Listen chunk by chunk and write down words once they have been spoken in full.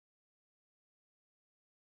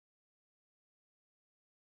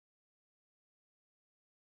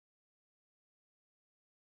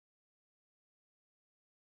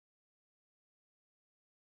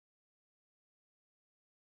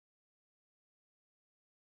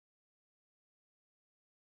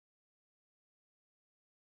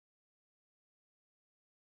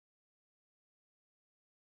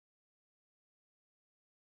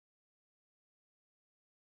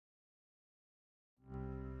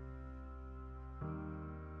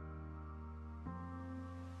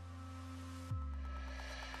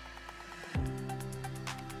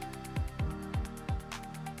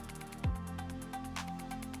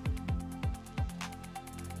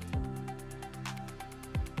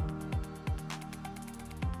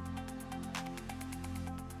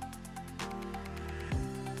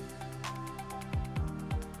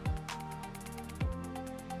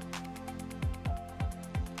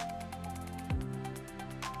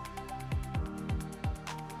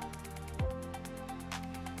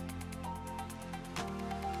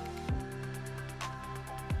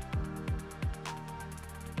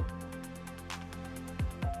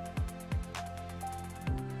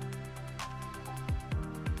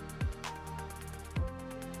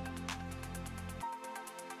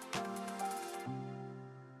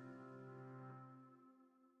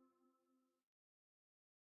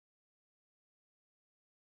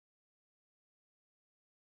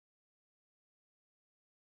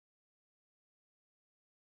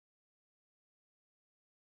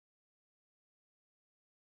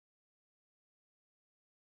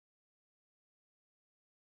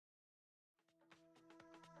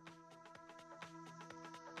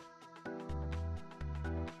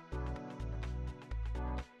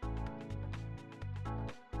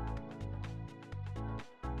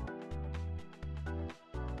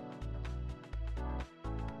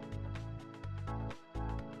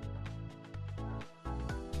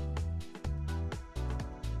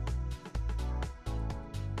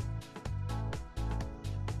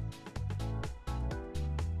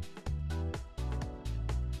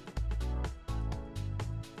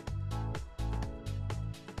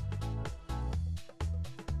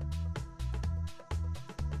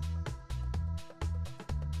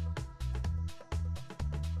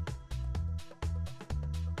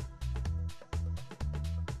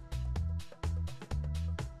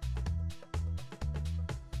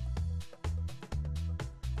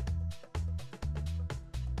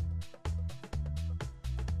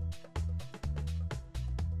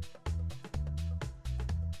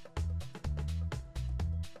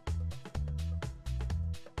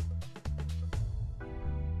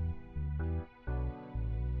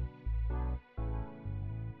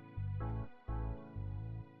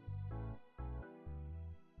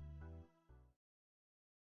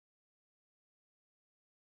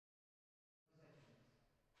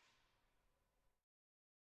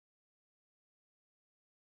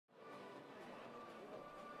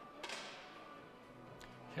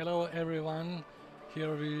Hello everyone,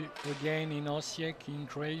 here we again in Osijek in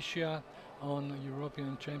Croatia on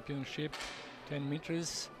European Championship 10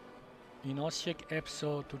 meters in Osijek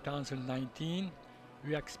episode 2019.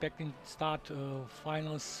 We are expecting to start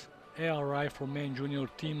finals air rifle main junior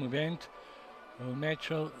team event,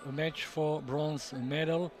 a match for bronze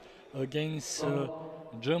medal against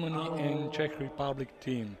Germany and Czech Republic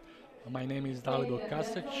team. My name is Dalibor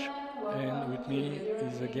Kasic, and with me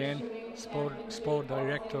is again sport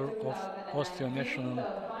director of Austrian national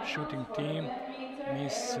shooting team,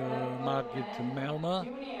 Miss Margit Melmer.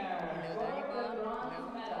 Hello, Dalibor.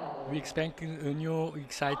 Hello. We expecting a new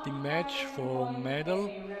exciting match for medal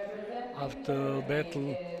after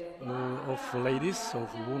battle of ladies, of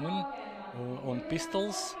women on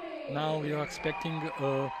pistols. Now we are expecting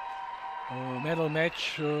a medal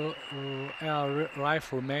match, air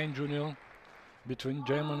rifle man junior between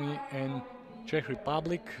Germany and Czech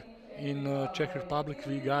Republic. In Czech Republic,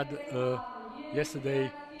 we got yesterday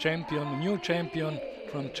new champion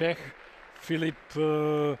from Czech, Filip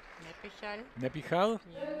Nepichal. Nepichal.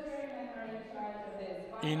 Yes.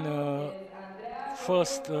 In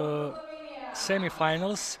first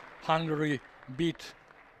semi-finals, Hungary beat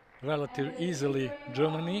relatively easily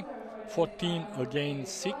Germany, 14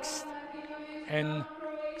 against 6, and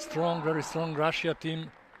very strong Russia team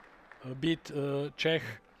beat Czech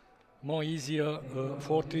more easier,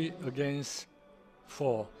 40 against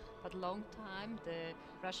 4. But long time the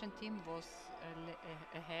Russian team was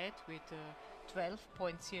ahead with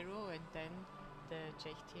 12.0 and then the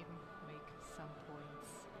Czech team make some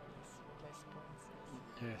points, less points.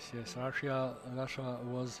 Yes. Russia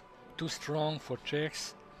was too strong for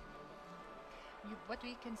Czechs. What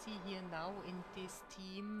we can see here now in this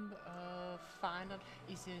team final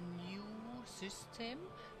is a new system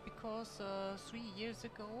because 3 years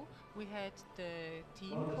ago we had the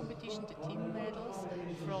team competition, the team medals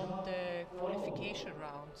from the qualification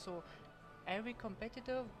round. So every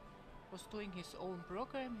competitor was doing his own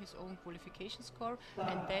program, his own qualification score,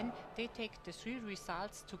 and then they take the 3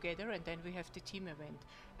 results together and then we have the team event.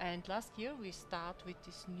 And last year we start with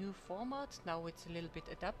this new format, now it's a little bit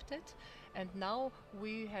adapted, and now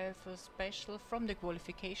we have a special from the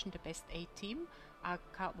qualification, the best 8 team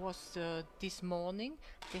was this morning.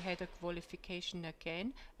 They had a qualification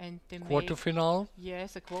again and they quarterfinal.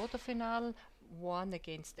 Yes, a quarterfinal, 1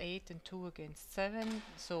 against 8 and 2 against 7,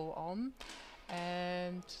 so on.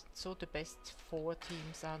 And so the best 4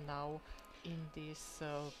 teams are now in this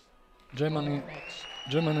match.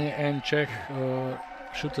 Germany and Czech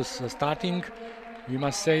shooters starting. We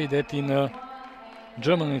must say that in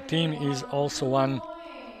Germany team is also one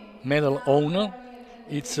medal owner.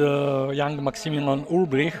 It's young Maximilian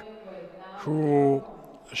Ulbrich who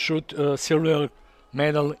shoot a silver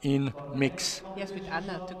medal in mix. Yes, with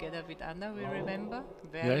Anna, together with Anna, we remember.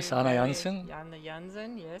 Yes, Anna Jansen. Anna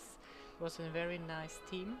Jansen, yes. Was a very nice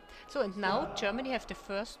team. So and now Germany have the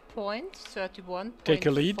first point, 31.4. Take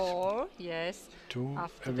a lead. Yes. 2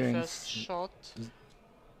 after the first shot.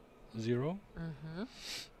 0.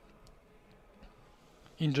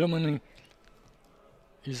 In Germany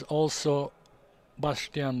is also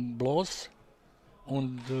Bastian Bloss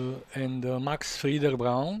and Max Frieder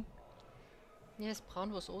Braun. Yes,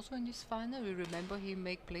 Braun was also in this final. We remember he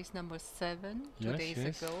made place number 7 2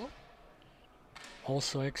 days ago.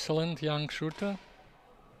 Also excellent young shooter.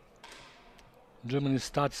 Germany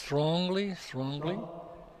starts strongly.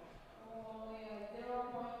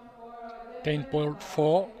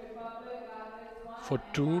 10.4 for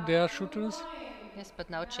 2 their shooters. Yes, but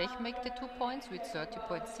now Czech make the 2 points with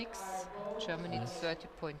 30.6, Germany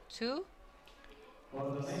 30.2. So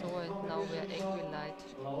and now we are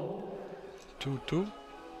equalized. 2-2.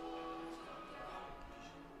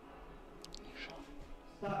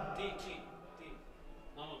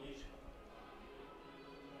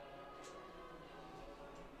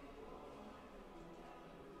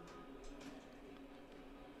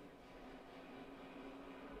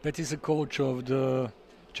 That is the coach of the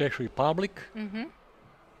Czech Republic. Yes,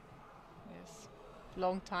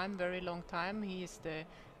 very long time. He is the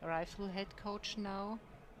rifle head coach now.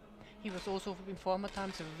 He was also in former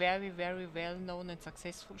times a very, very well-known and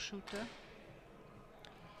successful shooter.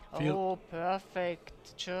 Oh,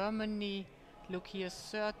 perfect. Germany, look here,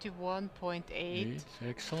 31.8.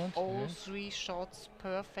 Excellent. All 3 shots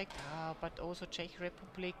perfect. But also Czech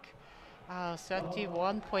Republic,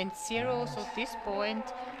 31.0. So this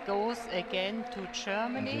point goes again to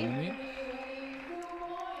Germany.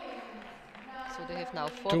 So they have now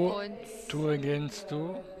 4 points. 4 against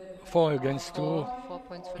 2. 4 against 2 4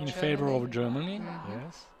 points for in Germany. favor of Germany.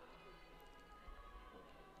 Yes.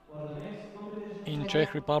 In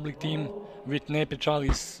Czech Republic team, with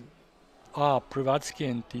Nepechalis are Privatsky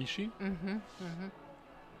and Tichy.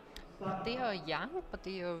 They are young, but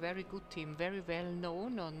they are a very good team, very well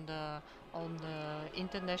known on the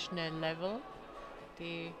international level.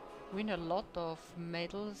 They win a lot of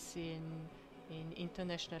medals in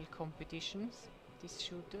international competitions. These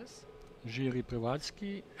shooters. Jiri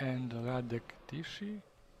Privatsky and Radek Tichy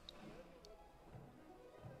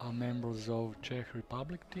are members of Czech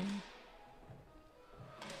Republic team.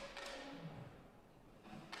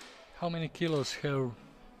 How many kilos have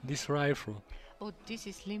this rifle? Oh, this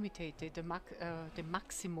is limited. The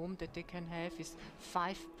maximum that they can have is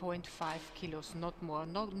 5.5 kilos, not more.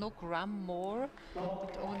 No gram more,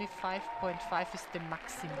 but only 5.5 is the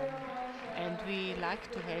maximum. And we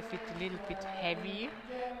like to have it a little bit heavy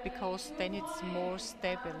because then it's more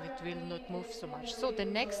stable. It will not move so much. So the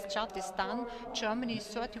next shot is done. Germany is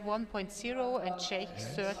 31.0 and Czech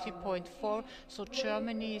 30.4. So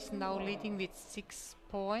Germany is now leading with 6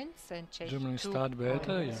 points and Czech Germany 2 start better,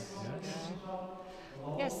 points.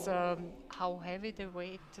 yes. Yes, how heavy the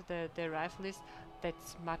weight the rifle is,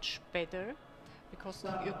 that's much better because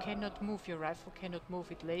you cannot move your rifle, cannot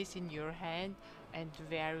move. It lays in your hand and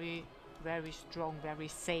very, very strong, very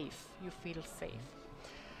safe. You feel safe.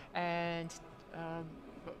 And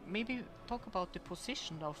maybe talk about the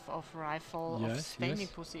position of rifle, of Yes, standing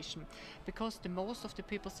yes. position, because the most of the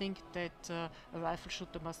people think that a rifle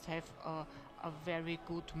shooter must have a very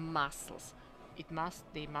good muscles.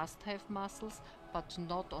 They must have muscles, but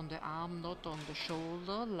not on the arm, not on the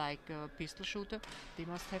shoulder like a pistol shooter. They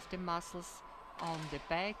must have the muscles on the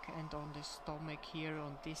back and on the stomach here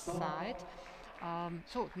on this side.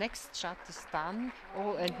 So next shot is done.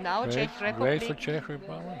 Oh, and now Great, Czech great for Republic Czech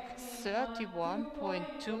Republic.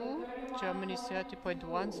 31.2, Germany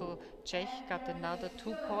 30.1. So Czech got another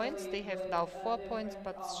 2 points. They have now 4 points,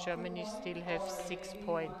 but Germany still have 6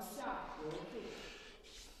 points.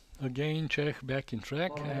 Again, Czech back in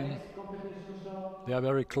track, and they are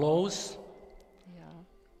very close. Yeah.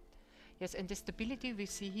 Yes, and the stability we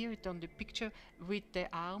see here it on the picture with the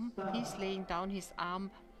arm. He's laying down his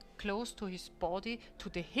arm close to his body, to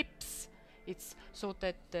the hips. It's so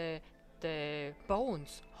that the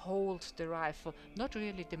bones hold the rifle, not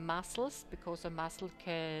really the muscles, because a muscle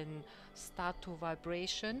can start to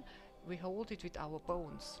vibration. We hold it with our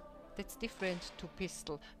bones. That's different to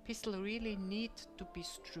pistol. Pistol really need to be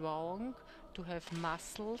strong, to have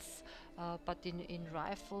muscles, but in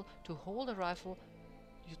rifle, to hold a rifle,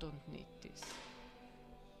 you don't need this.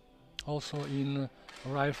 Also in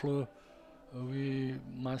rifle, we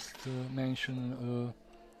must mention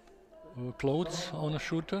clothes on a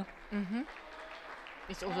shooter.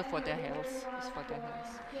 It's also for their health. It's for their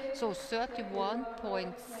health. So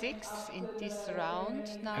 31.6 in this round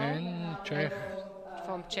now. And Czech,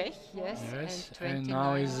 From Czech, yes, yes, and and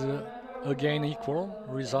now 29. is again equal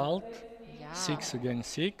result, Yeah. 6 against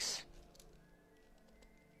 6.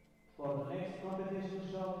 For the next competition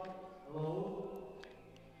shot, low.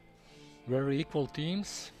 Very equal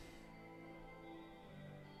teams.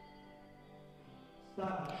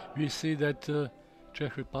 Start. We see that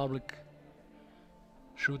Czech Republic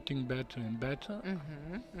shooting better and better.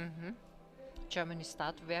 Germany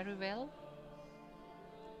start very well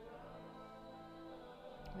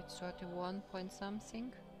with 31 point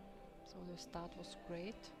something. So the start was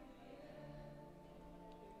great.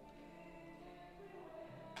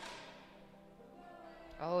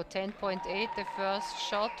 Oh, 10.8, the first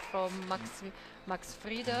shot from Max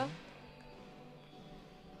Frieder.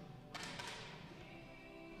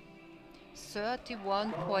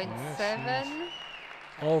 31.7.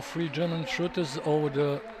 All 3 German shooters over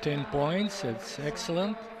the 10 points. It's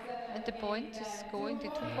excellent. And the point is going, the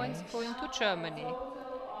 2 points going to Germany.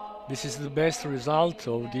 This is the best result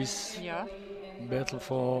of this Yeah. battle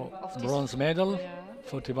for Of this- bronze medal. Yeah.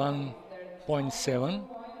 41.7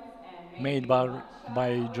 made by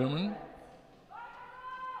German.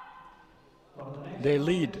 For the next They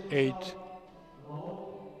lead competition 8 shot,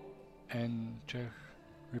 low. and Czech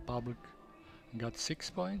Republic got 6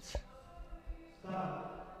 points. Start.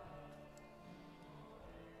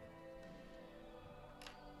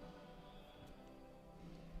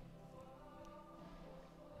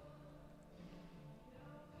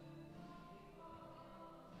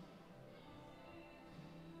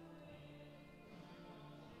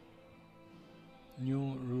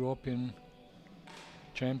 New European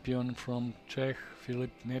champion from Czech,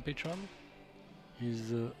 Filip Nepičan,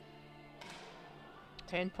 is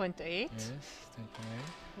 10.8. yes,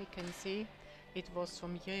 10.8. We can see it was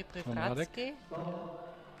from Jiri From Radek. Privratsky.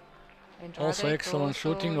 And Also Radek excellent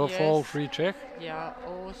shooting also, of all yes. three Czech. Yeah,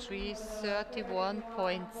 all three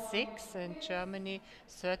 31.6 and Germany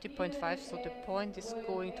 30.5. So the point is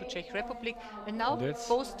going to Czech Republic. And now That's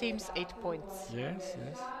both teams 8 points. yes,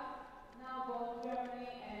 yes.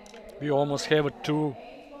 We almost have a 2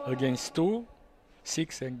 against 2,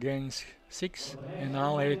 6 against 6, For the and next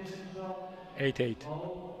now 8, competition shot, 8, 8.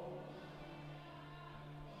 low,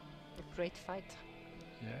 A great fight.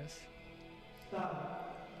 Yes. start.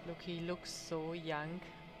 Look, he looks so young.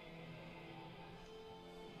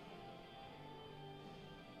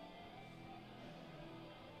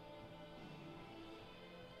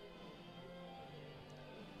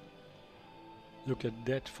 Look at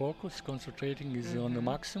that focus, concentrating is on the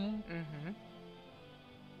maximum. Mm-hmm.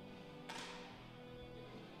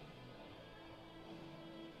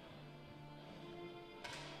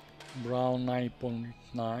 Brown But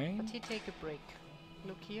 9.9. he take a break.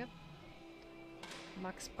 Look here.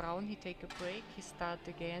 Max Braun, he take a break. He start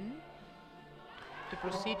again. The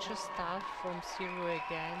procedure start from 0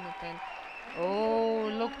 again and then. Oh,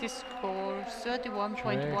 look this score.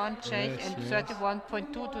 31.1 Czech Yes, and yes.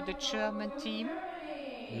 31.2 to the German team.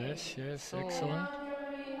 Yes, yes, So- excellent.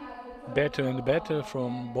 Better and better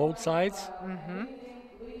from both sides. Mm-hmm.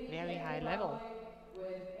 Very high level. With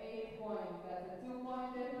 8 points. That's a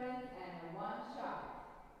 2-point difference and a 1 shot.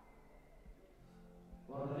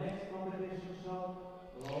 For the next competition shot,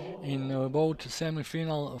 low, In both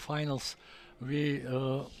finals, we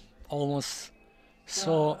almost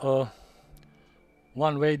saw a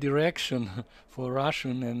one-way direction for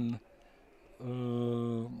Russian and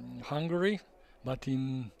Hungary, but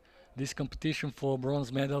in this competition for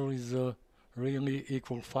bronze medal is a really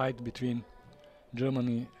equal fight between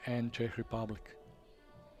Germany and Czech Republic.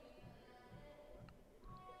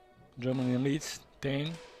 Germany leads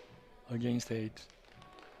 10 against 8.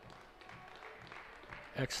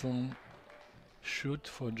 Excellent shoot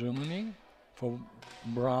for Germany, for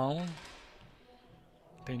Brown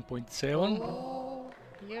 10.7. Oh,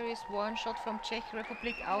 here is one shot from Czech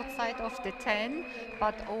Republic outside of the 10,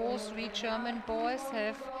 but all three German boys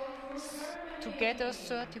have together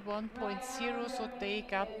 31.0, so they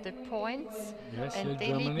got the points. Yes, And yes, they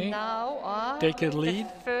Germany. lead now. Take a The lead.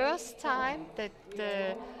 first time that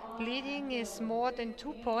the leading is more than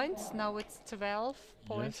 2 points. Now it's 12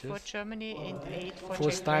 points for yes. Germany and 8 for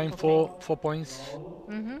First Czech time Republic. 4 points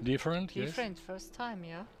different. Yes. Different, first time,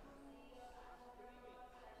 yeah.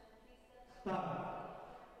 start.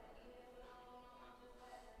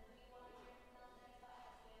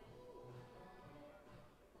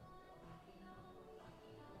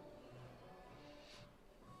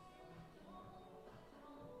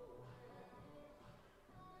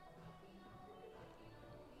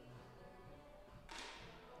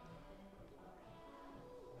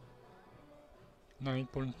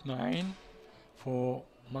 9.9 for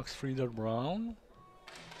Max Frieder Brown.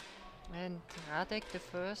 And Radek the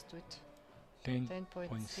first with 10.6.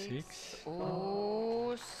 10.6.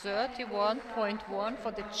 Oh, 31.1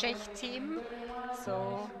 for the Czech team.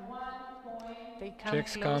 So they come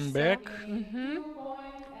Czechs closer. come back.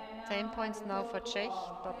 10 points now for Czech,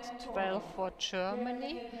 but 12 for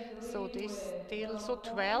Germany. So this still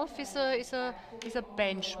 12 is a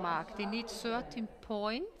benchmark. They need 13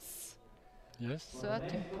 points. Yes.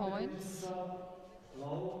 13 points.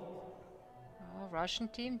 Low, Russian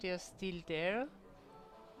team, they are still there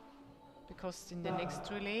because in the next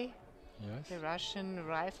relay Yes. the Russian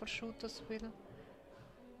rifle shooters will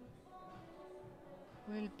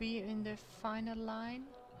be in the final line.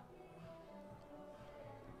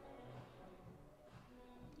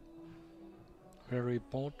 Very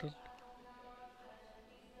important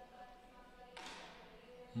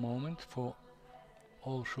moment for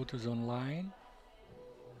all shooters online.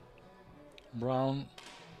 Brown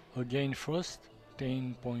again first,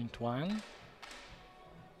 10.1.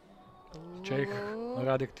 Czech Ooh.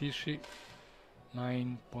 Radek Tiši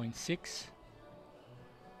 9.6.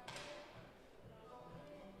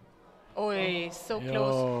 Oi, so Yo,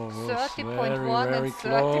 close. was 30.1 very, and very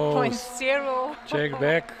 30.0. Check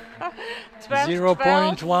back 12,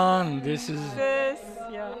 0.1. This is. This,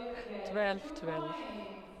 yeah. 12.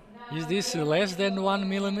 Is this less than 1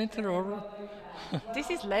 millimeter or? This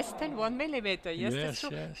is less than 1 millimeter. Yes, Yes, that's true.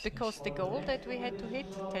 yes, Because the goal that we had to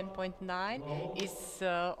hit, 10.9, is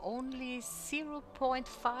only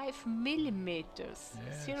 0.5 millimeters.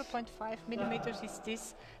 Yes. 0.5 millimeters is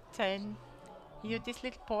this 10. Here, this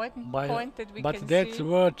little point that we but can that's see.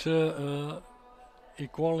 what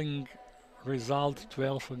equaling result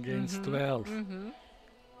 12 against 12.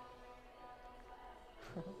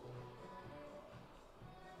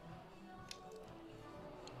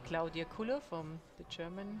 Claudia Kuller from the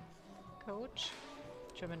German coach,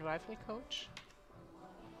 German rifle coach.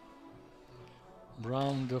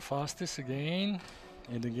 Brown the fastest again,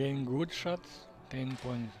 and again good shot,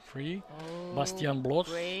 10.3. Oh, Bastian Bloss.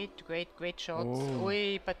 Great shots. Oh.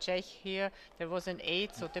 Oi, but Czech here, there was an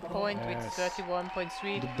 8, so the point with Yes.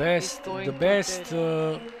 31.3 The is best, going the to best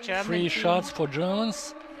German three team. shots for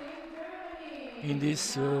Germans in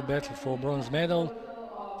this battle for bronze medal.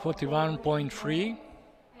 41.3.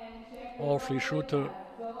 All free shooter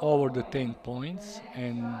over the 10 points,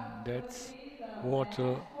 and that's what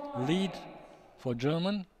lead for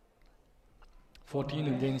German. 14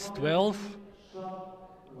 against 12. Shot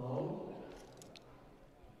low.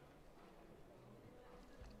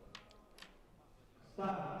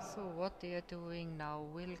 Start. So what they are doing now,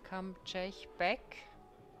 will come Czech back.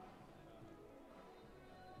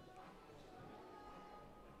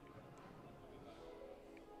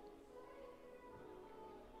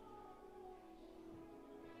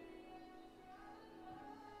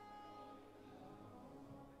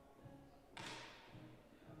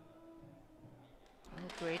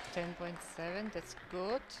 Great, 10.7, that's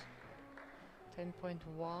good.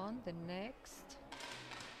 10.1, the next.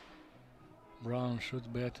 Brown shoots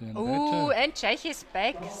better and Ooh, better. and Czech is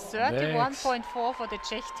back. 31.4 for the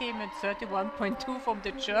Czech team and 31.2 from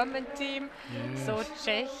the German team. Yes. So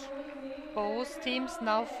Czech, both teams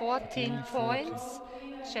now 14 14. points.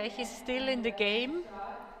 Czech is still in the game.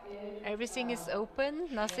 Everything is open,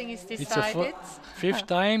 nothing is It's a decided. fifth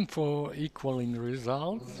time for equaling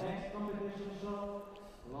results. Next competition shot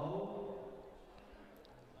low.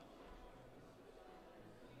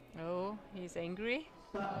 Oh, he's angry.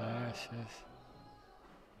 Yes, yes.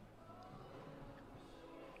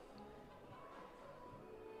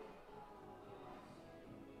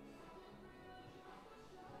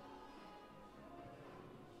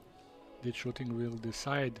 The shooting will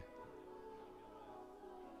decide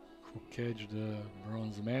who catch the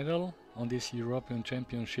bronze medal on this European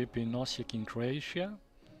Championship in Osijek in Croatia.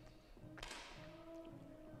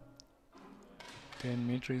 10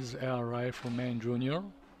 meters air rifle man junior.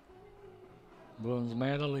 Bronze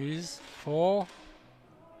medal is for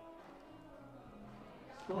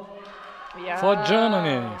Yeah. for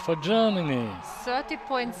Germany. For Germany.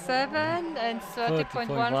 30.7 and 30.1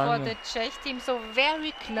 for 30.1. the Czech team. So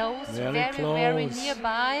very close, Very very close.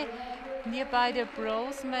 nearby the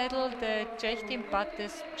bronze medal, the Czech team, but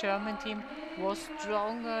this German team was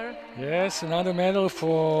stronger. Yes, another medal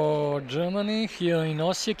for Germany here in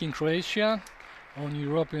Osijek in Croatia on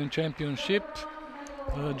European Championship.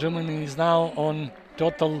 Germany is now on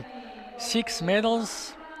total 6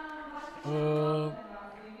 medals, 3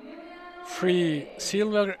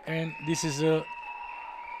 silver, and this is a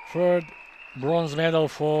third bronze medal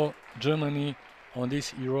for Germany on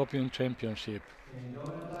this European Championship.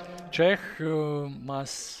 Czech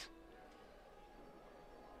must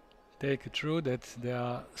take it through that they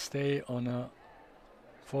are stay on a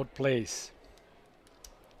 4th place.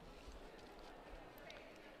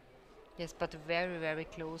 Yes, but very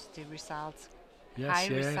close the results. Yes, High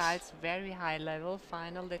yes. results, very high level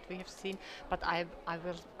final that we have seen. But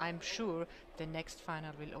I'm sure the next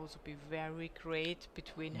final will also be very great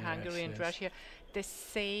between Hungary and yes. Russia. The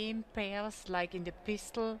same pairs like in the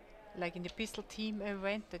pistol team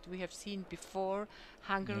event that we have seen before.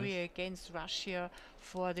 Hungary Yes. against Russia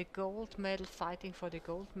for the gold medal, fighting for the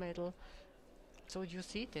gold medal. So you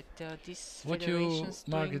see that this What you, federations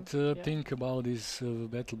Margaret, doing, yeah. think about this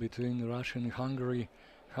battle between Russia and Hungary?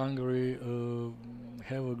 Hungary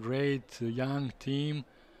have a great young team.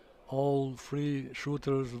 All 3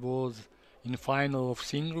 shooters was in final of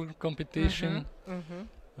single competition.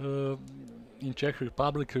 In Czech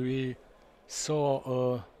Republic we saw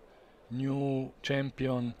a new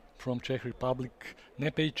champion from Czech Republic,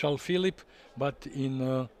 Nepejčal Filip, but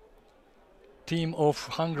in team of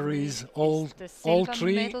Hungary's all the silver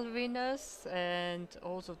 3. medal winners and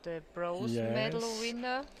also the bronze medal Yes.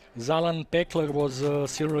 winner. Zalan Pekler was a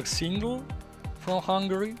silver single from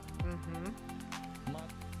Hungary.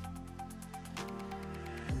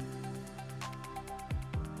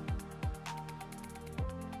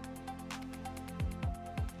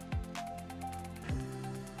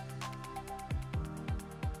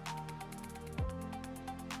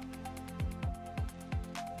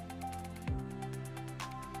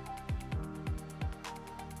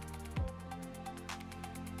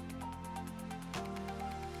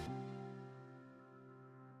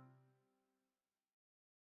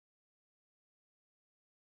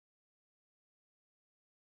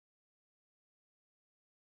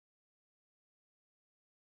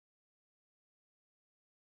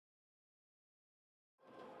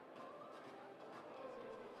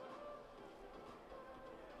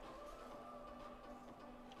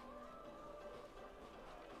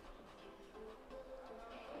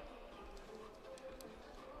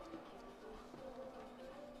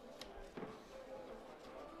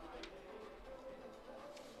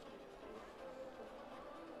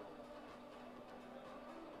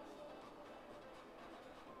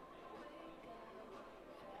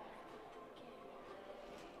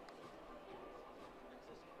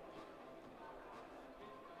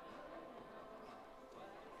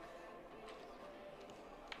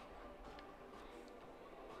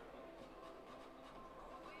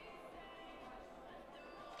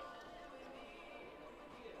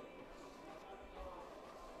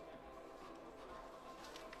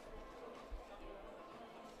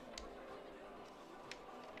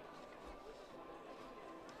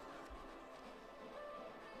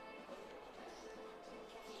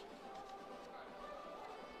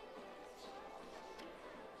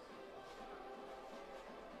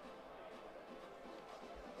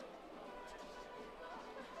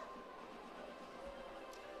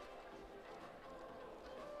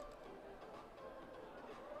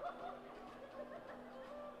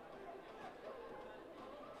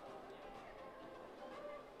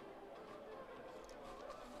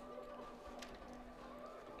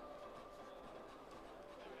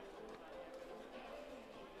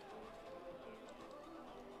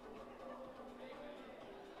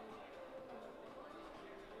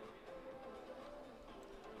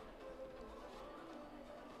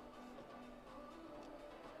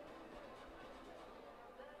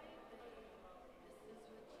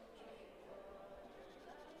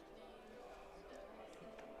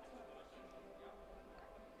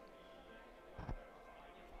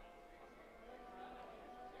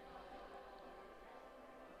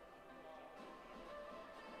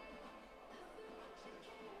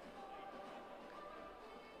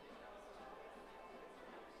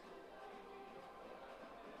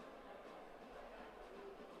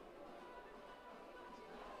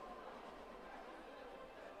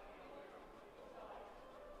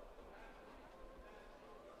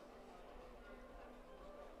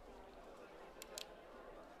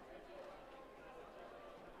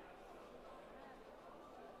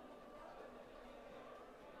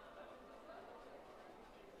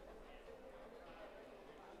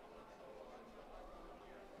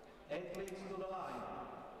 athletes to the line.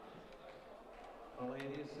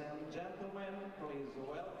 Ladies and gentlemen, please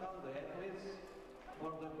welcome the athletes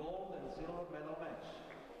for the gold and silver medal match.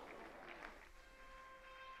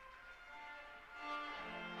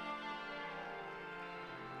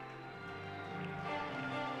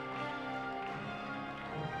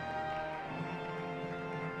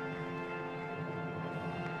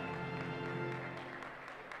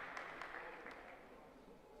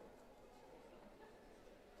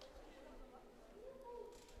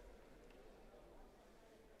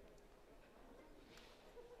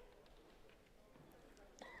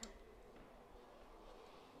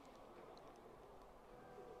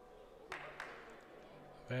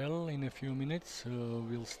 Well, in a few minutes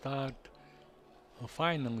we'll start a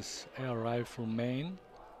finals air rifle main,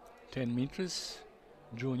 10 meters,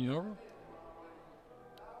 junior,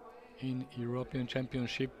 in European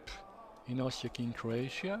Championship in Osijek in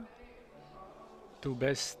Croatia. Two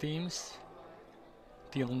best teams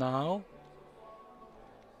till now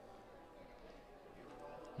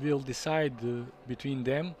will decide between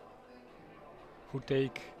them who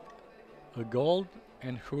take a gold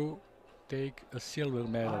and who take a silver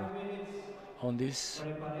medal 5 minutes on this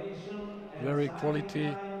preparation and very starting quality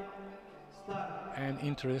time. Start. and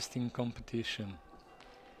interesting competition.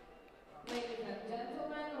 Ladies and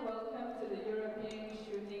gentlemen, welcome to the European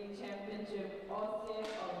Shooting Championship Osijek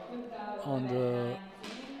of On the 2019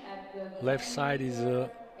 at the left side is a Air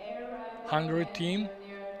Rifle Hungary and team,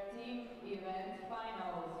 Junior Team Event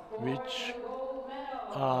Finals for which the gold medal.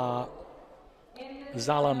 are In this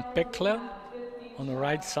Zalan final, we Pekler have 15 on the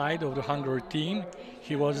right shots, side of the 1 Hungary point team. for each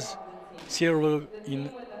He member was of the team. silver The in team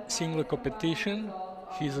with the single highest combined competition.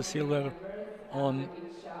 results He's of a the team silver members on after each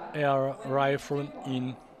shot air wins rifle 2 in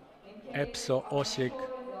points. In case EPSO of an Osijek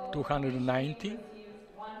equal result, each 290. team receives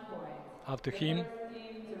 1 point. After The him, first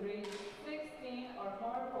team to reach 16 or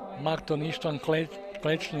more points Marton will Istvan be declared the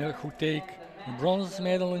Klečner, winner who take and the the match bronze will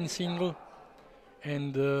medal be in single, stopped.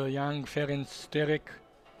 and young Ferenc Sterek.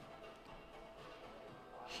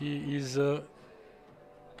 He is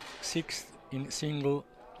sixth in single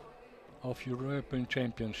of European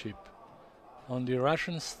Championship. On the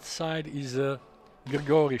Russian side is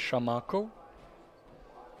Grigory Shamakov.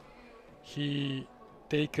 He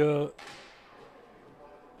take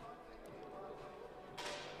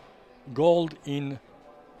gold in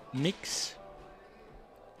mix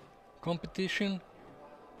competition,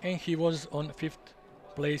 and he was on 5th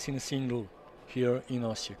place in single here in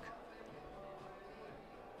Osijek.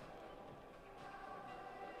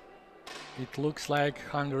 It looks like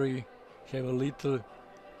Hungary have a little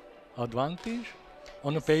advantage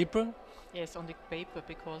on the paper. Yes, on the paper,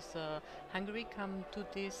 because Hungary come to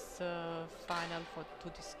this final to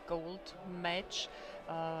this gold match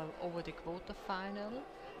over the quarter final,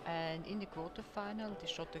 and in the quarter final they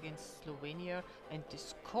shot against Slovenia, and the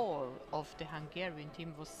score of the Hungarian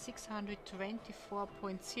team was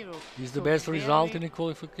 624.0. Is the So best result in very- the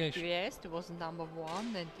qualification. Yes, it was number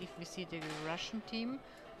one, and if we see the Russian team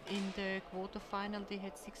in the quarter final, they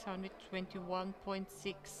had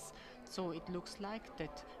 621.6. So it looks like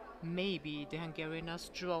that maybe the Hungarian are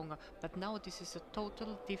stronger, but now this is a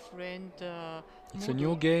total different. It's a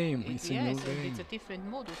new game. It's a new yes, and game. it's a different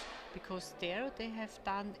modus, because there they have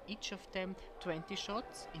done each of them 20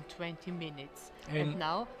 shots in 20 minutes, and And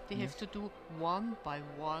now they have yes. to do one by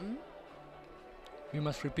one. We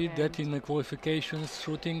must repeat that in the qualifications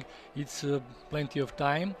shooting, it's plenty of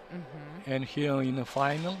time, and here in the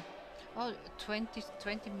final, Oh, 20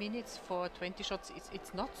 minutes for 20 shots,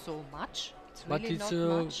 it's not so much. It's But really it's,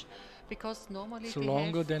 not much, because normally it's they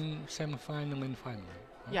longer have, than semi-final and final.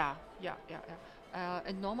 yeah.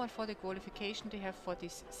 And normal for the qualification they have for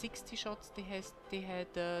these 60 shots they had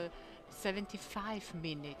 75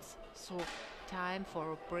 minutes. So time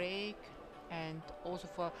for a break, and also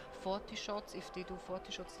for 40 shots, if they do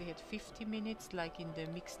 40 shots they had 50 minutes, like in the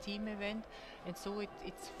mixed team event, and so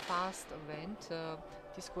it's fast event,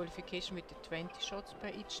 this qualification with the 20 shots per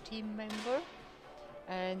each team member,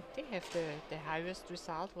 and they have the highest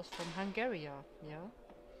result was from Hungary, yeah.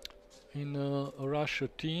 In a Russia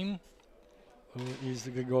team is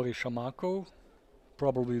Grigory Shamakov,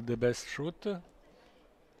 probably the best shooter.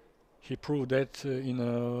 He proved that in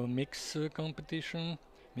a mix competition,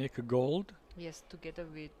 make a gold. Yes, together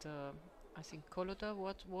with I think Koloda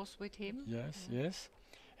was with him. Yes, yes.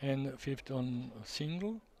 And 5th on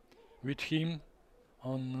single. With him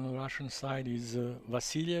on Russian side is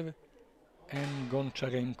Vasilyev and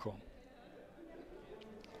Goncharenko.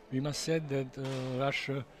 We must say that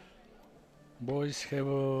Russia boys have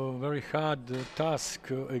a very hard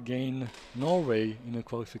task against Norway in the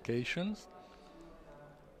qualifications.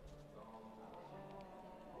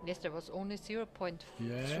 Yes, there was only 0.3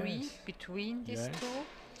 Yes. between these Yes. two,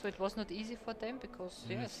 so it was not easy for them because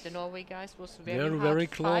yes, the Yes. Norway guys was They're very hard very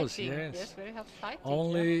close, fighting. yes. Yes, very hard fighting.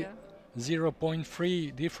 Only yeah.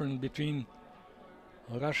 0.3 different between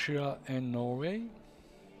Russia and Norway.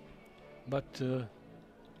 But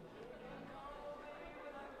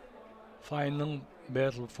final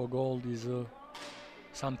battle for gold is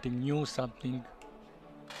something new, something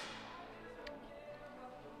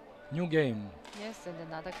new game. Yes, and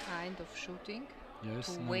another kind of shooting. Yes,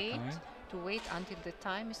 To another wait, kind. to wait until the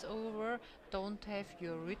time is over. Don't have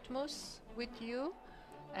your rhythmus with you,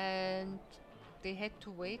 and they had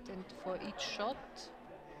to wait and for each shot.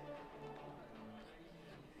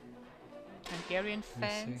 Hungarian see,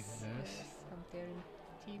 fans, yes. Hungarian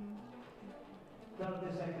team.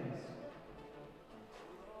 30 seconds.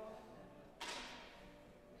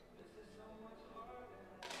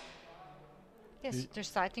 Yes, their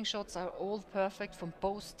sighting shots are all perfect from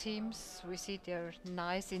both teams. We see they're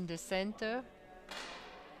nice in the center.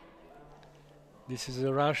 This is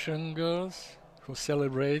the Russian girls who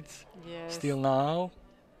celebrate Yes, still now.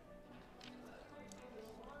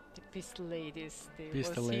 the pistol ladies. They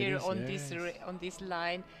Pistol was here ladies, on this yes. on this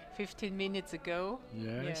line 15 minutes ago.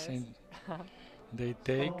 Yes, Yes. and they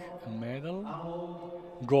take a medal,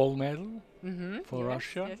 Unload. gold medal. Mm-hmm. For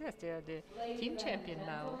Russia? Yes, yes, they are the Ladies team and champion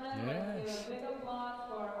now. gentlemen, let's Yes. give a big applause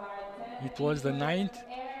for our 10 It was the ninth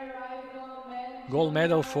air rifle men gold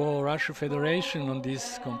medal junior for Russia Federation on gold this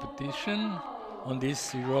medal competition, round. on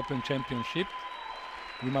this European Championship.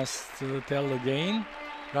 We must tell again,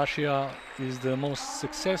 Russia is the most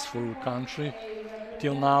successful country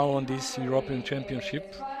till now on this European Championship,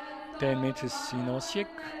 10 meters in Osijek.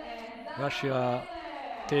 Russia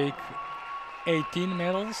take 18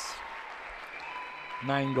 medals,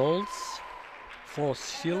 9 golds, 4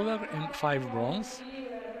 silver and 5 bronze.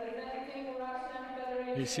 Representing Russian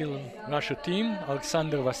Federation We see is Russia team,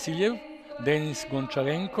 Alexander Vasilyev, Denis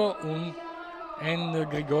Goncharenko and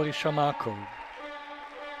Grigory Shamakov.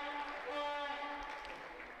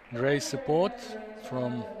 Great support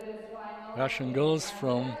from Russian girls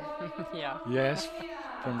from, Yeah. yes,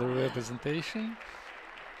 from the representation.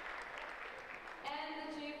 And the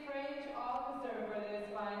chief range officer for this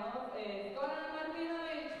finals is Goran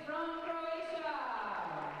Martinovic from Croatia.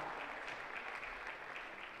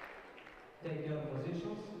 Take your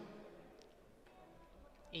positions.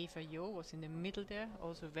 Eva Jo was in the middle there,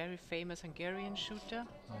 also very famous Hungarian shooter.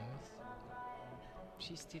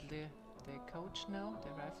 She's still the coach now, the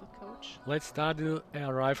rifle coach. Let's start the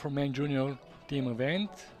Air Rifleman Junior team event.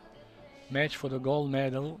 Match for the gold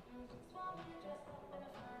medal.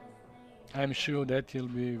 I'm sure that will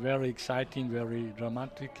be very exciting, very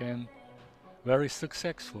dramatic and very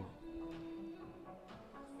successful.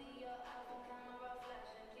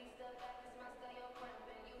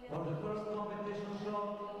 For the first competition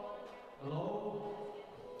shot, low.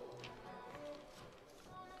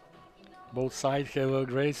 Both sides have a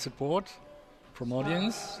great support from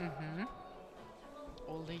audience. Mm-hmm.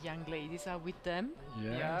 All the young ladies are with them.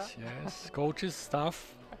 Yes, yes. Coaches,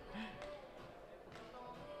 staff.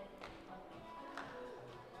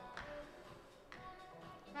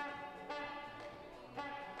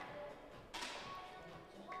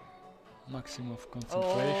 Maximum of Oh,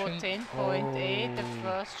 concentration. 10.8, the Oh.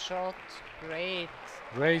 first shot. Great.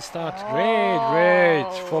 Great start. Great,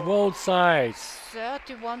 great for Oh. both sides.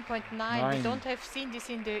 31.9. We Nine. don't have seen this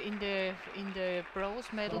in the bronze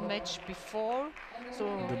medal match before. So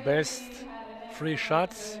The best 3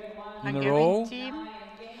 shots in a Hungarian row. team.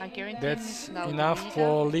 Hungarian team That's is now enough the leader.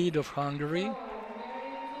 for lead of Hungary.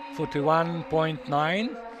 41.9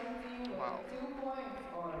 Wow.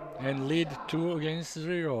 and lead 2 against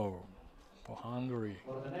 0 for Hungary.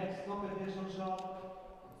 For the next competition shot,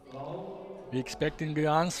 low. We're expecting the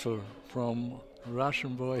answer from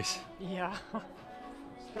Russian boys, Yeah.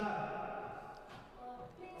 Start.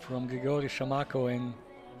 from Grigory Shamakov and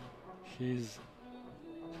his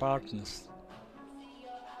partners.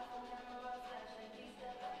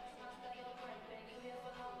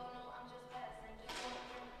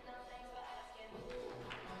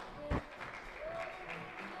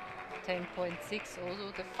 .6,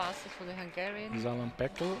 also the fastest for the Hungarian. Zalan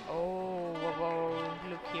Pekel. Oh, whoa, whoa,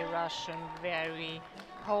 look here, Russian, very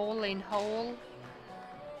hole in hole.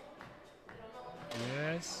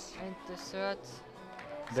 Yes. And the third.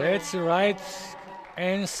 That's the right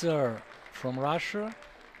answer from Russia.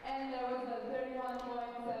 And there was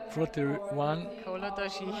a 31.7 41. Kolada,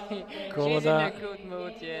 she's Kolada. in a good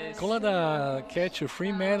mood, yes. Kolada catch a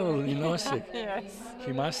free medal in Osijek. Yes.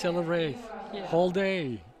 He must celebrate Yeah. whole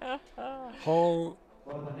day, whole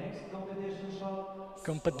For the next competition shot,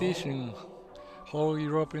 competition, whole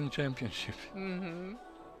European Championship.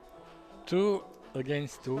 2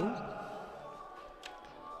 against 2.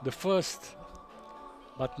 The first,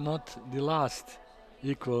 but not the last,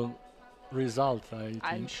 equal result, I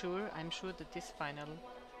I'm think. sure that this final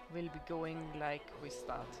will be going like we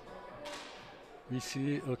start. We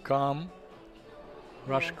see a calm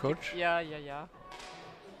Russian Yeah. coach. Yeah.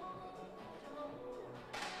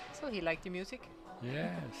 So he liked the music.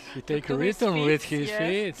 Yes, he Look take a to his rhythm with feet, his yes,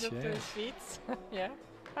 feet. look to his Yes, feet. Yeah.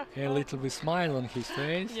 a little bit smile on his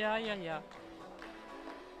face. Yeah.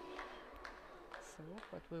 So,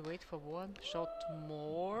 but we wait for one shot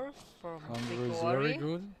more from Hungary is very Grigori.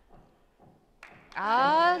 good.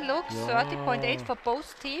 Ah, look, Yeah. 30.8 for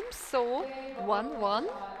both teams. So 1-1.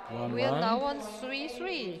 We are 1-1. now on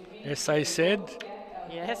 3-3. As I said,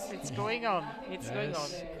 Yes, it's going on. It's going on.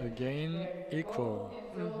 yes, again equal.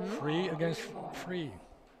 3 against 3.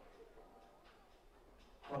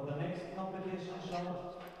 For the next competition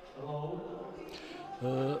shot, load.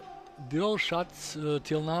 The all shots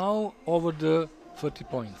till now over the 30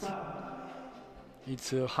 points.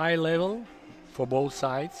 It's a high level for both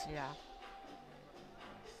sides. Yeah.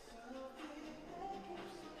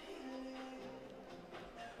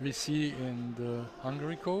 We see in the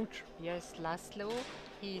Hungary coach, Yes, Laszlo,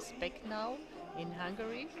 he is back now in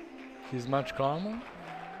Hungary. he's much calmer.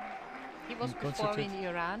 He was And before in concentrate.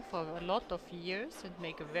 Iran for a lot of years and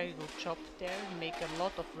make a very good job there. He make a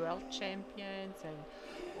lot of world champions and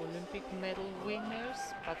Olympic medal winners,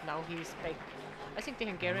 but now he is back. I think the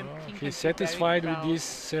Hungarian team can He's be very satisfied with proud. this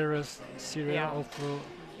series Yeah. of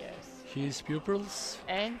Yes. his pupils.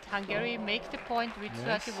 And Hungary make the point with Yes,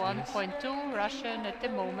 31.2, Russian at the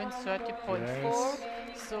moment 30.4. Yes.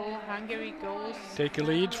 So Hungary goes. Take a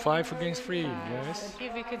lead, 5 against 3. And Yes.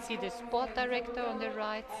 here we can see the sport director on the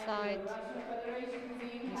right side, Russian Federation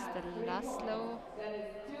team Mr. has 3 Laszlo. points. That is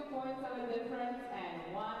 2 points of a difference and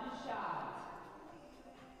 1 shot.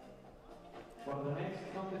 For the next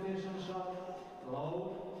competition shot,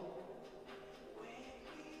 load.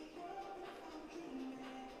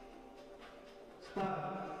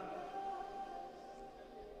 Start.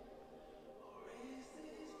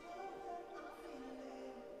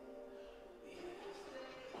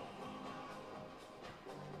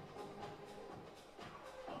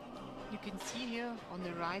 You can see here on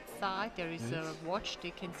the right side there is Yes. a watch.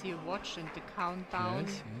 They can see a watch and the countdown.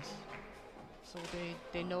 Yes. So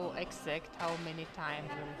they know exact how many time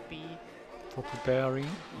will be. For preparing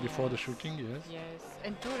before the Yes. shooting, yes. Yes,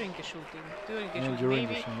 and during the shooting. And during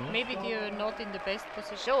the shooting, Maybe they are not in the best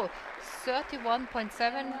position. Oh,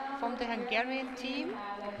 31.7 from the Hungarian team.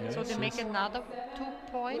 So they make Yes. another 2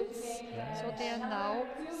 points. So they are now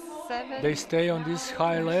 7. They stay on this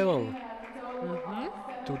high level.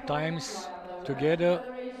 2 times together,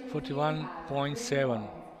 41.7.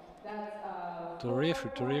 That's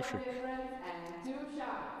Terrific, 4 points of terrific. difference and 2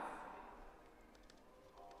 shots.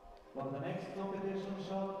 For the next competition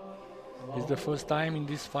shot, It's the first time in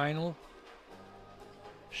this final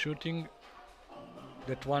shooting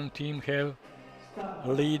that one team have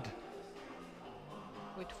a lead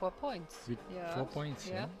With 4 points. with 4 points.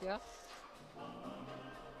 Yeah.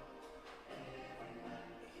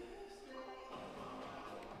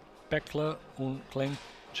 Pekler and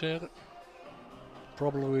Klencher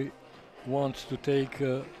probably want to take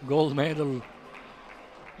a gold medal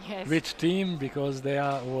Yes. with team because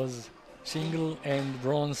there was single and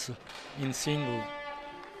bronze in single.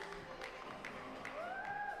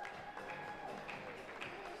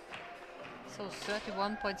 So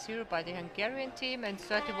 31.0 by the Hungarian team and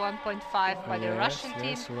 31.5 by the Yes, Russian team.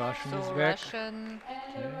 yes, Russian so is back. Russian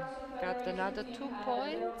Okay. got another 2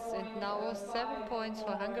 points and now 7 points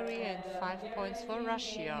for Hungary and 5 points for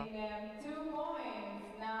Russia. Giving them 2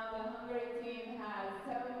 points. Now the Hungary team has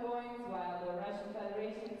 7 points while the Russian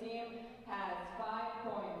Federation team has 5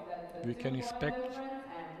 points. That's a We 2 can point expect difference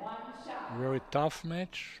and 1 shot. Very tough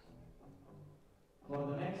match. for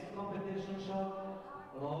the next competition shot,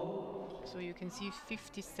 load. So you can see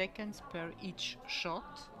 50 seconds per each shot.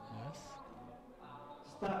 Yes.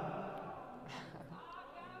 Start.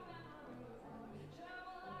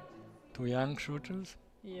 2 young shooters.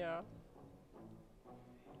 Yeah.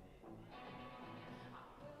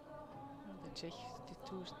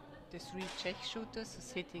 The 3 Czech shooters are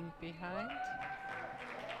sitting behind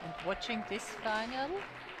and watching this final.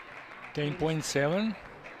 10.7.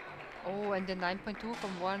 Oh, and the 9.2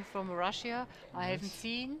 from one from Russia. I haven't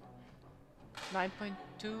seen.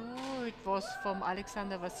 9.2. It was from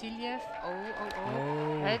Alexander Vasilyev.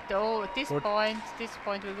 Oh. At this Fort-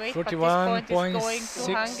 point we wait. But this point is going to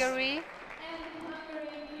 41.6. Hungary. And Hungary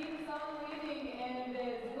keeps on leading in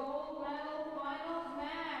this gold medal finals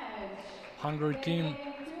match. Hungary team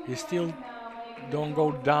Taking 2 is points still now, making a don't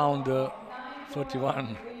go total down the of 9 31.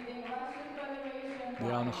 points, leading Russian Federation They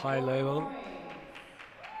are on a by high 4 level. points.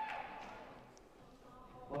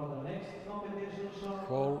 For the next competition shot,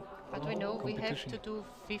 Whole But we know we have competition. to do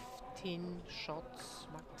 15 shots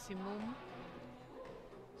maximum.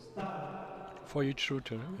 start. For each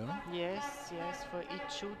shooter, yeah? Yes, yes, for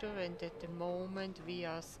each shooter, and at the moment we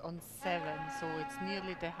are on 7, so it's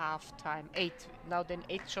nearly the half time. 8. Now then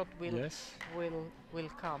 8 shot Yes. will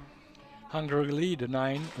come. Hungary lead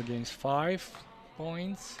 9 against 5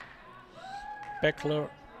 points. Beckler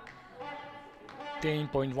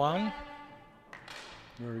 10.1.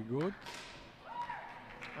 Very good.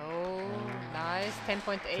 Oh, nice.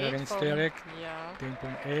 10.8 Ferenc from Sterek yeah.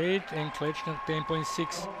 10.8 and Klečner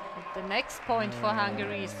 10.6. The next point for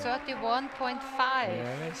Hungary is 31.5.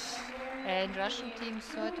 Yes. And Russian team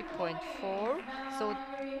 30.4. So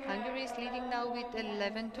Hungary is leading now with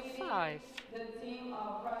 11 to 5. The team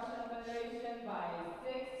of Russian Federation by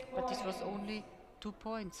 6 But this was points. only 2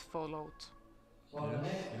 points followed. For the Yes,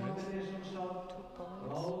 next yes. competition shot, 2 points.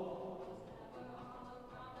 low.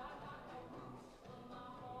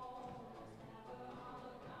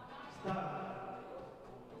 Start.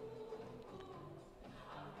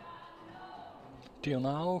 Till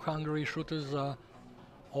now, Hungary shooters are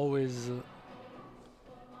always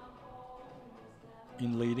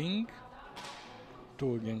in leading.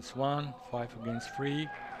 2 against 1, 5 against 3,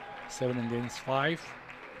 7 against 5,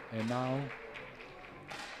 and now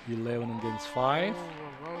 11 against 5. Whoa,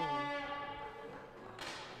 whoa, whoa.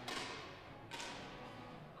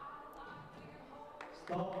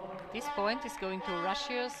 Stop. This point is going to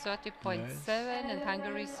Russia 30.7 and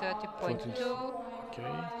Hungary 30.2. Okay.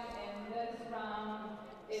 In this round,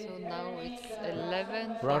 So now it's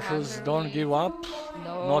 11 for Russians don't Hungary. give up.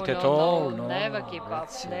 No, Not at no, all. no, No. never give up,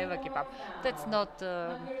 That's, never give up. That's not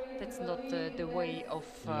the way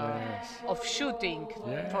yes. of shooting,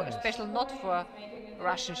 for Yes. especially not for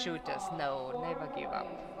Russian shooters. No, never give up.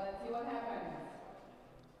 Let's see what happens.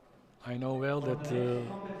 I know well that Competition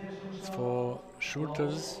it's shot, for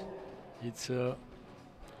shooters. It's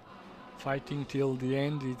fighting till the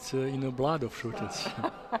end. It's in the blood of shooters.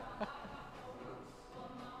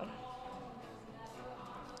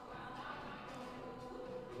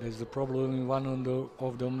 That's the problem. One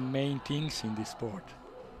of the main things in this sport.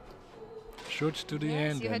 Shoot to the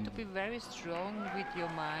Yes, end. you had And to be very strong with your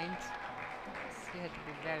mind. Yes, you had to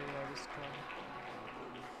be very, very strong.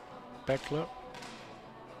 Beckler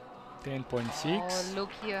 10.6. Oh,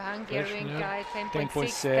 look here, Hungarian Kreshner, guy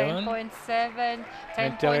 10.6, 10.7, 10.7,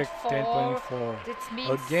 and Terek 10.4. 10.4. That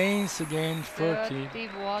means Against again 30.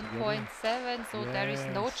 31.7. So there is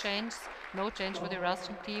no Yes. change. No change for the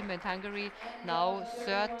Russian team, and Hungary now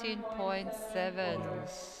 13.7.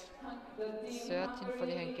 Yes. The team 13 for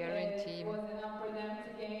the Hungary, Hungarian it team. was enough for them to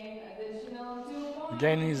gain additional 2 points,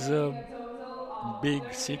 Again is making a total of big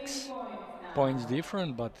 13 6 points now. points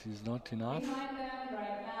different, but it's not enough. Behind them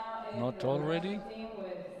right now is Not the already. Russian team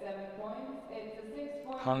with 7 points. It's a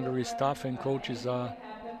 6-point Hungary difference, staff and but coaches anything are can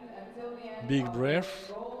happen until the end big of breath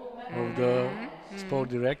the gold medal of the match. sport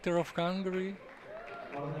director of Hungary.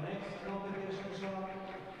 for the next competition shot,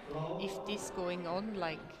 low. If this going on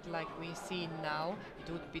like we see now, it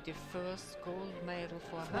would be the first gold medal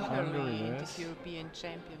for Hungary Hungary, in yes. these European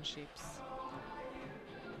Championships.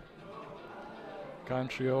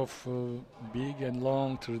 Country of big and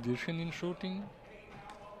long tradition in shooting.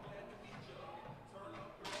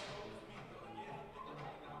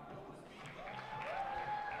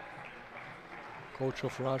 Coach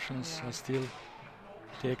of Russians Yeah. still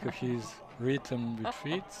take his rhythm with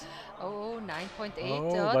feet. Oh, 9.8.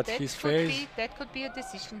 Oh, but that his could face. be that could be a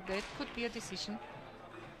decision. That could be a decision.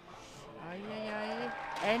 Ay, ay, ay.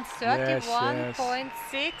 And Yes,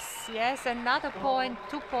 31.6. Yes, another point.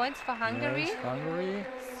 2 points for Hungary. Yes, Hungary.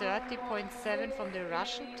 30.7 from the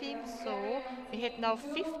Russian team. So we had now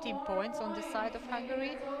 15 points on the side of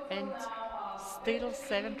Hungary and still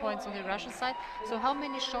 7 points on the Russian side. So how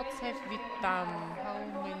many shots have we done? How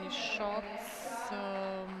many shots?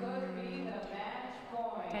 Could be the match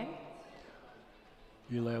point. 10?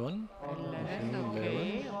 11. 11, Mhm,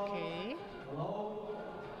 okay, 11. okay. Low.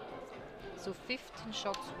 So 15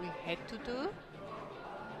 shots we had to do.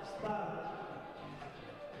 Start.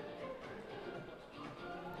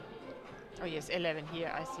 Oh yes, 11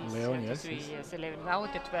 here, I see 11, yes, 33, yes. yes, 11. Now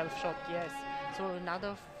the 12 shot, yes. So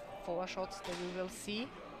another 4 shots that we will see.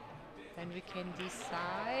 Then we can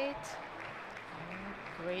decide.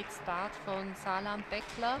 Great start from Salam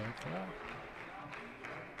Beckler. Beckler.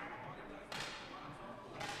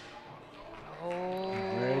 Oh,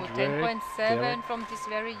 Great, great. 10.7 Derek. from this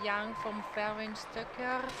very young, from Ferenc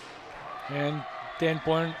Stöcker. and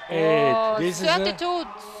 10.8. Oh, This is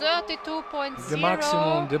 32.0. the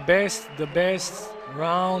maximum, the best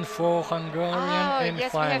round for Hungarian and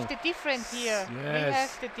yes, final. we have the different here. We Yes.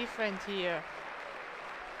 have the different here.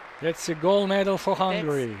 That's a gold medal for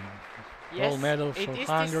Hungary. Yes, Gold medal for it is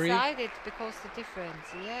Hungary. decided because the difference.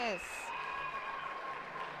 Yes.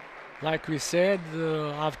 Like we said,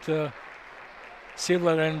 after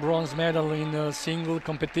silver and bronze medal in a single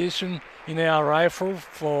competition in air rifle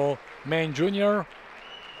for men junior,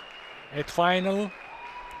 at final,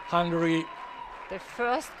 Hungary. The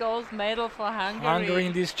first gold medal for Hungary. Hungary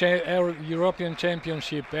in this European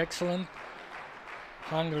Championship, excellent.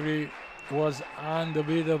 Hungary was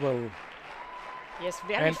unbeatable. Yes,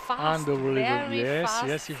 very and fast. unbelievable. Very Yes, fast.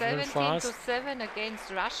 yes, it's very 17-7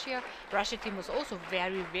 against Russia. Russia team was also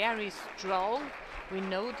very, very strong. We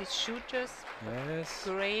know these shooters. Yes.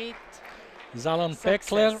 Great. Zalan success.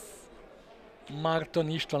 Pekler, Marton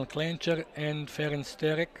Istvan Klencher and Ferenc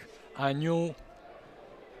Terek are new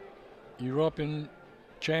European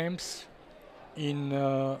champs in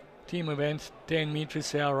team event 10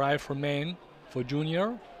 meters air rifle men for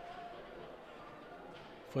junior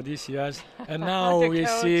for this year. And now we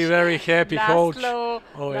see very happy coach. Oh,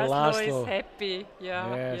 Laszlo is happy.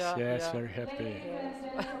 Yeah, yes, very happy.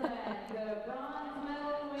 Yes.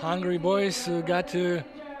 Hungary boys got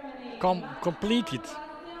completed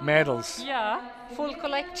medals. Yeah, full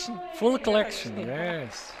collection. Full collection,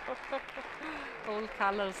 yes. All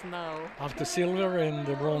colors now. After silver and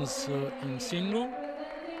the bronze in single.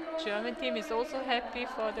 German team is also happy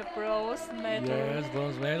for the bronze medal. Yes,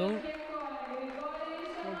 bronze medal.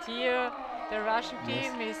 And here the Russian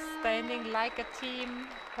team is standing like a team,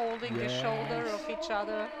 holding the shoulder of each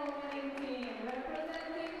other.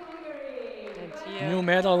 And here new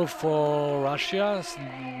medal for Russia.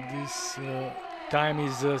 This time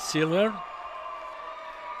is silver.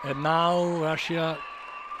 And now Russia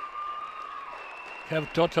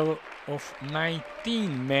have total of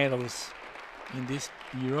 19 medals in this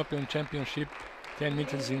European Championship 10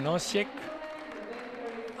 meters in Osijek.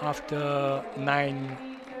 After 9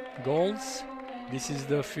 golds, this is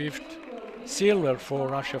the 5th silver for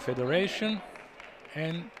Russia Federation,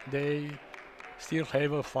 and they still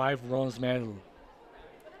have a 5 bronze medal.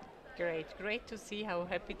 great to see how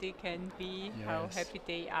happy they can be, how Yes. happy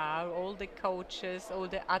they are, all the coaches, all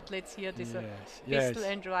the athletes here, these are Yes. pistol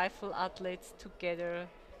and rifle athletes together.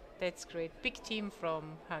 That's great. Big team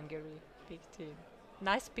from Hungary, big team.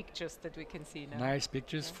 Nice pictures that we can see now. Nice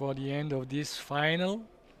pictures for the end of this final.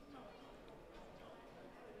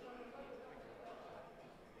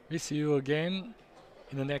 We see you again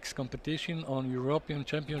in the next competition on European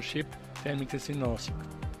Championship 10 meters in Osijek.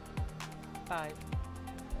 Bye.